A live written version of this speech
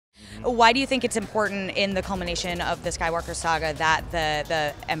Why do you think it's important in the culmination of the Skywalker saga that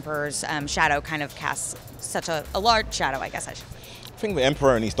the Emperor's shadow kind of casts such a large shadow, I guess I should say? I think the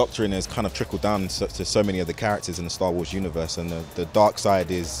Emperor and his doctrine has kind of trickled down to so many of the characters in the Star Wars universe, and the dark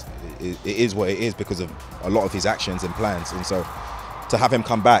side is what it is because of a lot of his actions and plans. And so to have him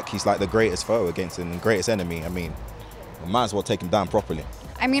come back, he's like the greatest foe against him, the greatest enemy. I mean, we might as well take him down properly.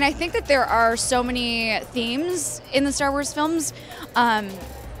 I mean, I think that there are so many themes in the Star Wars films.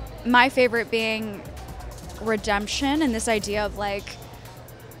 My favorite being redemption and this idea of like,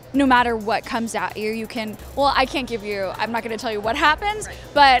 no matter what comes at you, you can, well, I can't give you, I'm not going to tell you what happens,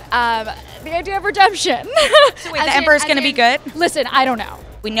 but the idea of redemption. So wait, the Emperor's going to be good? Listen, I don't know.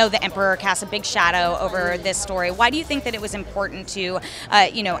 We know the Emperor casts a big shadow over this story. Why do you think that it was important to,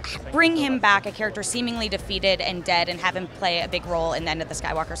 bring him back, a character seemingly defeated and dead, and have him play a big role in the end of the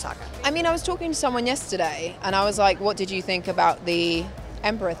Skywalker saga? I mean, I was talking to someone yesterday, and I was like, what did you think about the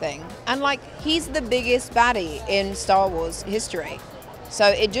Emperor thing? And like, he's the biggest baddie in Star Wars history. So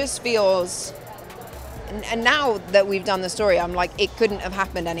it just feels, and now that we've done the story, I'm like, it couldn't have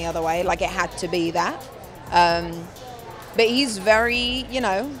happened any other way. Like, it had to be that. But he's very,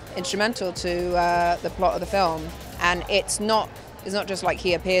 instrumental to the plot of the film. And it's not just like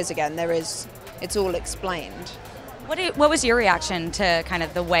he appears again. It's all explained. What was your reaction to kind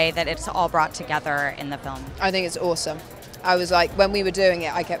of the way that it's all brought together in the film? I think it's awesome. I was like, when we were doing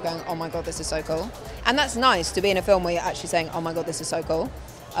it, I kept going, oh my God, this is so cool. And that's nice to be in a film where you're actually saying, oh my God, this is so cool.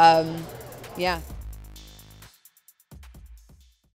 Yeah.